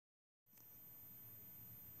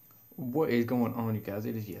What is going on, you guys?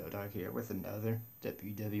 It is Dog here with another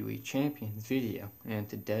WWE Champions video, and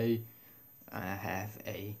today I have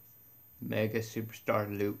a Mega Superstar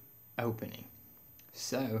Loop opening.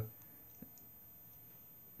 So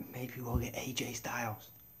maybe we'll get AJ Styles.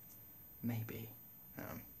 Maybe.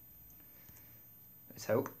 Let's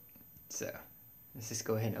hope. So let's just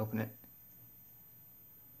go ahead and open it.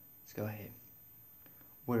 Let's go ahead.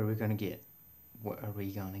 What are we gonna get? What are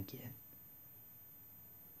we gonna get?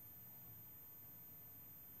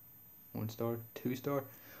 1 star, 2 star,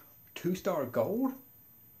 2 star gold?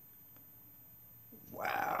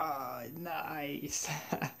 Wow, nice.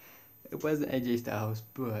 It wasn't AJ Styles,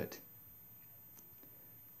 but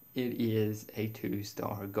it is a 2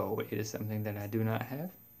 star gold. It is something that I do not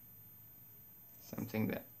have. Something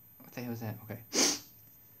that, what the hell is that? Okay.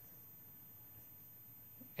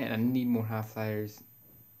 And I need more high flyers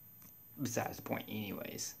besides the point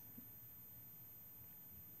anyways.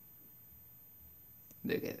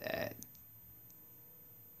 Look at that.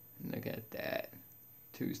 Look at that.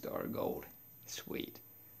 2 star gold. Sweet.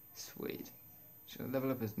 Sweet. Should I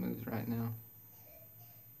level up his moves right now?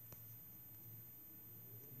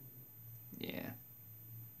 Yeah.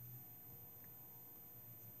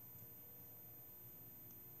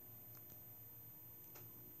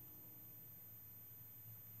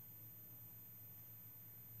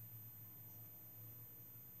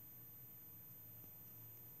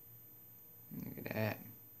 Look at that.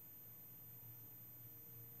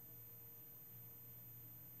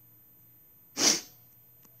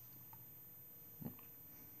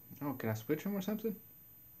 Oh, can I switch him or something?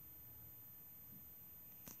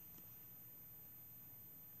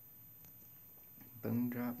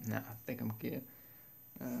 Boom drop. Nah, I think I'm good.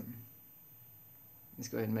 Let's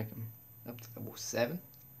go ahead and make him up to level 7.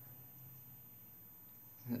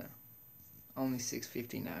 No. Only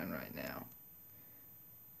 659 right now.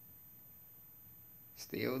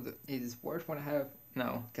 Still, is the worst one I have.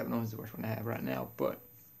 No, Kevin Owens is the worst one I have right now, but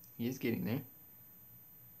he is getting there.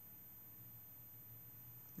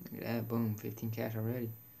 Look at that, boom, 15 cash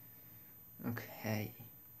already. Okay.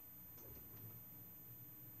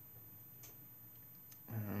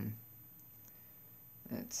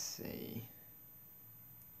 Let's see.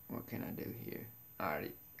 What can I do here? I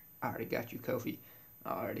already got you, Kofi. I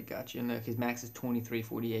already got you. And look, his max is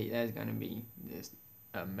 2348. That's gonna be just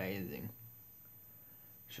amazing.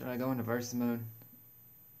 Should I go into versus mode?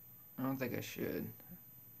 I don't think I should.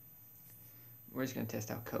 We're just gonna test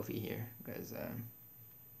out Kofi here, because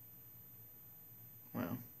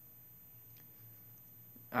well,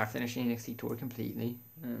 I finished the NXT tour completely.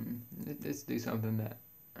 Let's do something that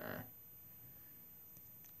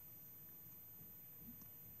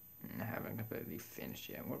I haven't completely finished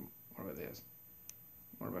yet. What about this?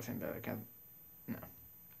 What about something that I can? No.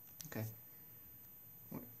 Okay.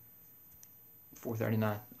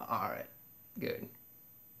 439. All right. Good.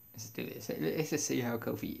 Let's do this. Let's just see how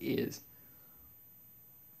Kofi is.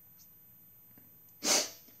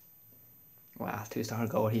 Wow, 2 star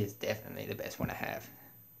gold. He is definitely the best one I have.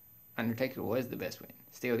 Undertaker was the best one.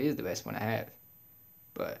 Still is the best one I have.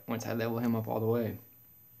 But once I level him up all the way,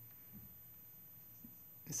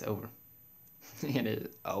 it's over. It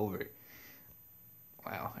is over.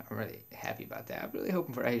 Wow, I'm really happy about that. I'm really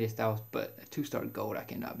hoping for AJ Styles, but a 2 star gold I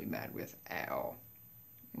cannot be mad with at all.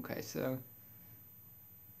 Okay, so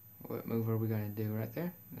what move are we going to do right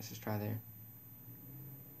there? Let's just try there.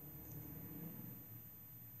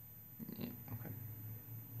 Yeah, okay.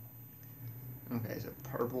 Okay, so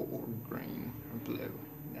purple or green or blue.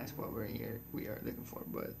 That's what we are looking for,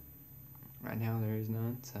 but right now there is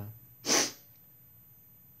none, so let's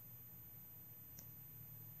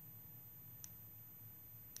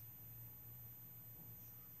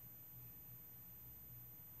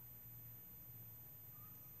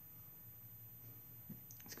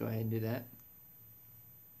go ahead and do that.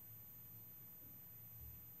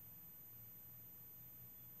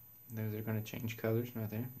 Those are going to change colors right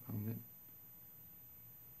there.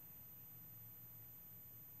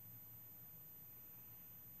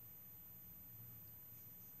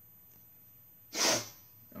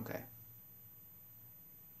 Okay.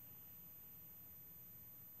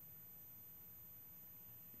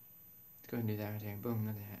 Let's go ahead and do that right there. Boom,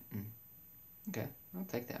 look at that. Okay, I'll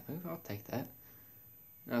take that move. I'll take that.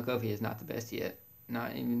 No, Kofi is not the best yet.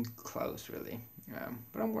 Not even close, really.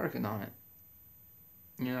 But I'm working on it.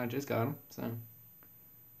 You know, I just got him, so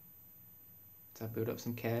I build up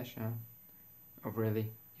some cash. Oh,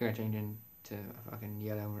 really? You're gonna change into a fucking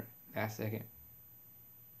yellow last second?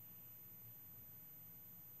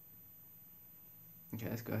 Okay,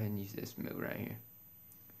 let's go ahead and use this move right here.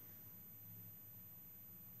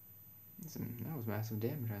 That was massive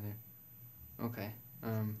damage right there. Okay.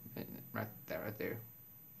 Right there, right there.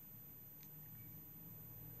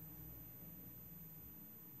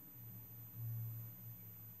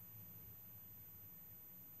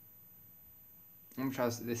 I'm gonna try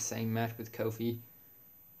this same match with Kofi.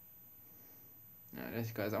 That's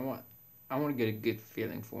because I want to get a good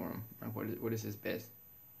feeling for him. Like what is his best?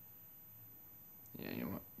 Yeah, you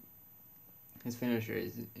know what? His finisher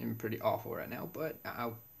is in pretty awful right now, but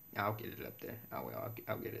I'll get it up there.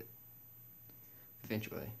 I'll get it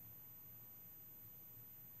eventually.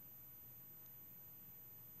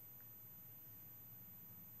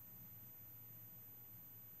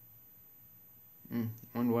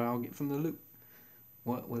 Wonder what I'll get from the loop.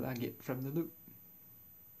 What will I get from the loop?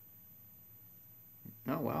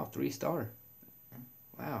 Oh wow, 3-star.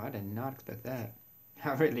 Wow, I did not expect that.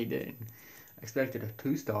 I really didn't. I expected a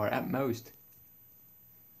 2-star at most.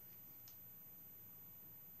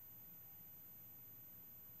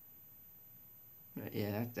 But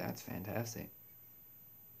yeah, that's fantastic.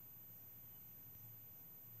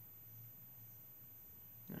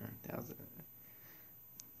 That was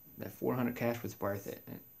that 400 cash was worth it.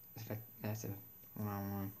 That's a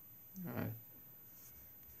one-on-one. Alright.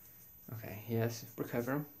 Okay, yes,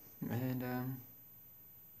 recover him. And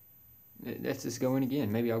let's just go in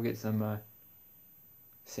again. Maybe I'll get some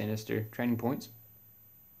sinister training points.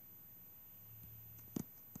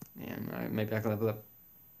 And maybe I can level up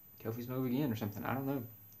Kofi's move again or something. I don't know.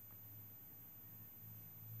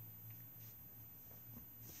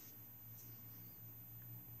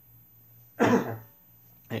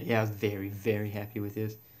 Yeah, I was very, very happy with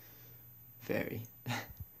this. Very.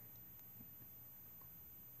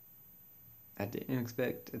 I didn't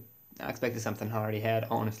expect it. I expected something I already had,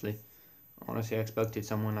 honestly. Honestly, I expected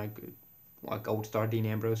someone like Gold Star Dean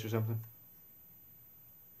Ambrose or something.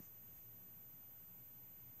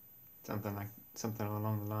 Something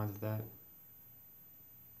along the lines of that.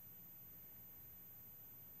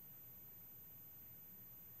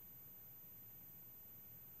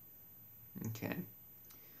 Okay.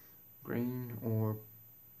 Green or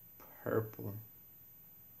purple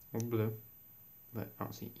or blue. But I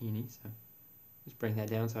don't see any, so just bring that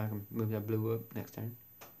down so I can move that blue up next turn.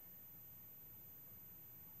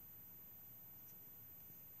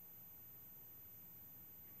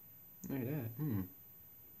 Look at that.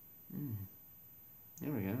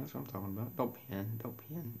 There we go. That's what I'm talking about. Don't pin. Don't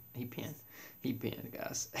pin. He pinned. He pinned,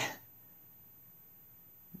 guys.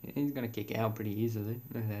 He's going to kick out pretty easily.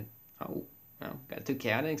 Look at that. Oh, well, got a 2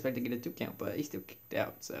 count. I didn't expect to get a 2 count, but he still kicked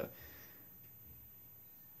out, so.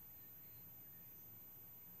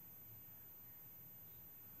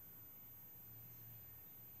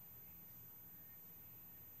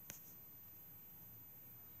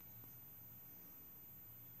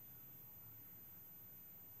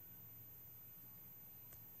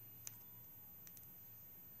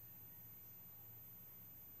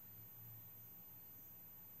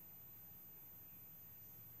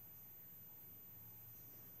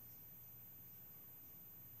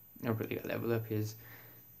 I really got to level up his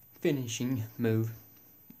finishing move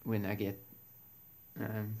when I get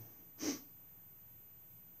the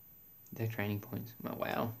training points. Oh,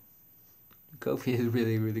 wow. Kofi is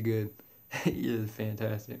really, really good. He is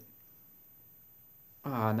fantastic.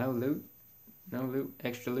 Ah, no loot. No loot.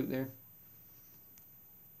 Extra loot there.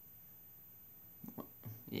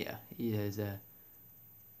 Yeah, he is.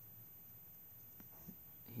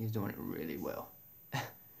 He's doing it really well.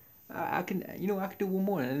 I can, I can do one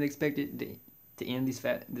more. I didn't expect it to end this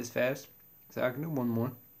fast, so I can do one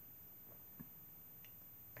more.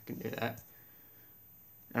 I can do that.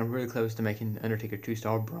 I'm really close to making Undertaker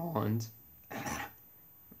 2-star bronze.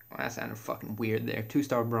 Well, that sounded fucking weird there.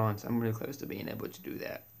 2-star bronze. I'm really close to being able to do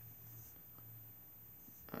that.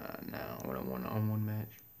 No, I don't want a one-on-one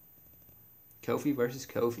match. Kofi versus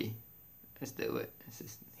Kofi. Let's do it. Let's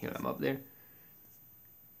just heal him up there.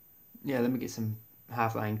 Yeah, let me get some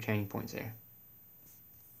high-flying training points there.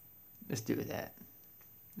 Let's do that.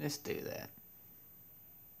 Let's do that.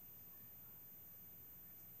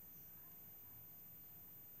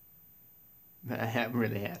 But I'm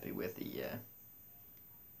really happy with the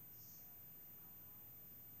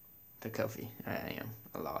Kofi. I am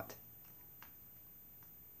a lot.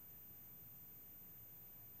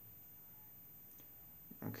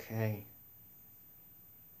 Okay.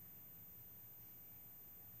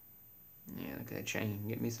 Yeah, look at that chain.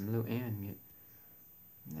 Get me some loot and get.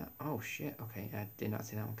 No, oh shit. Okay, I did not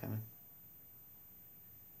see that one coming.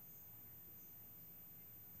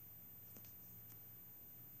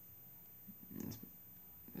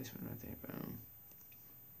 This one right there, boom.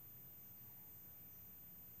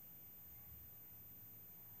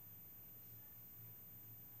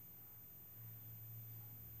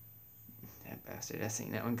 bastard. I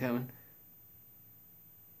seen that one coming.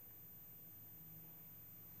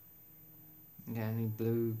 Okay, I need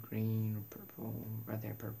blue, green, or purple. Right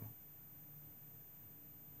there, purple.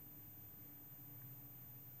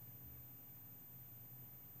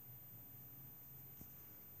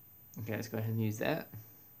 Okay, let's go ahead and use that.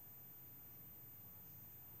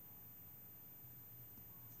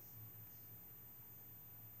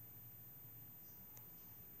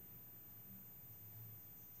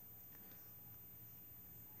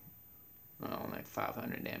 Oh, like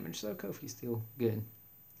 500 damage, so Kofi's still good.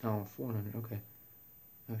 Oh, 400, okay.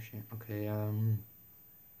 Oh shit, okay, and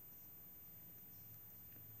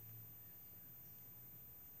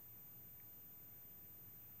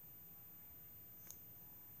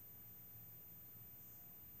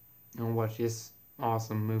watch this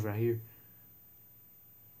awesome move right here.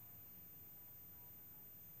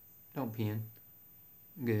 Don't pin.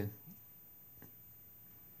 Good.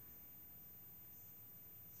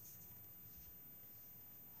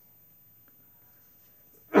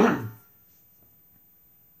 Oh,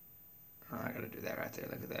 I gotta do that right there.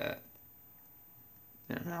 Look at that.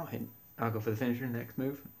 And I'll go for the finisher next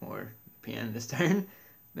move, or pin this turn.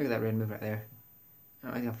 Look at that red move right there.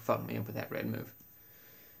 Oh, he's gonna fuck me up with that red move.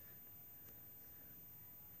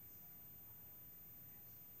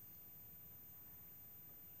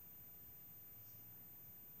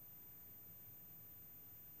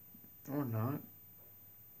 Or not.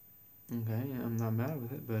 Okay, I'm not mad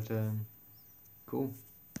with it, but cool.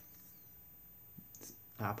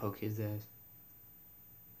 I'll poke his ass.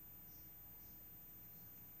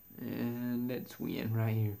 And let's win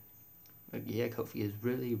right here. Like, yeah, Kofi is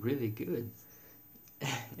really, really good.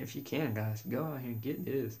 If you can, guys, go out here and get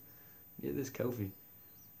this. Get this Kofi.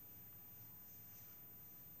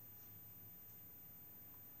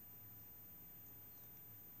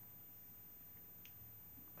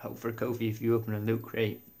 Hope for Kofi if you open a loot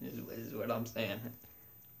crate, is what I'm saying.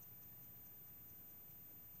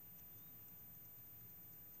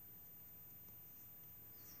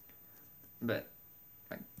 But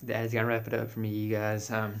that is gonna wrap it up for me, you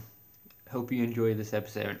guys. Hope you enjoyed this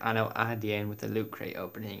episode. I know I did with the loot crate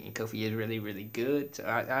opening, and Kofi is really, really good, so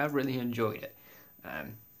I really enjoyed it.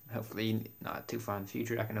 Hopefully, not too far in the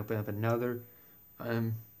future, I can open up another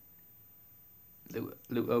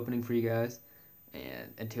loot opening for you guys.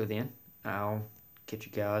 And until then, I'll catch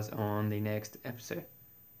you guys on the next episode.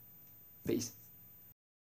 Peace.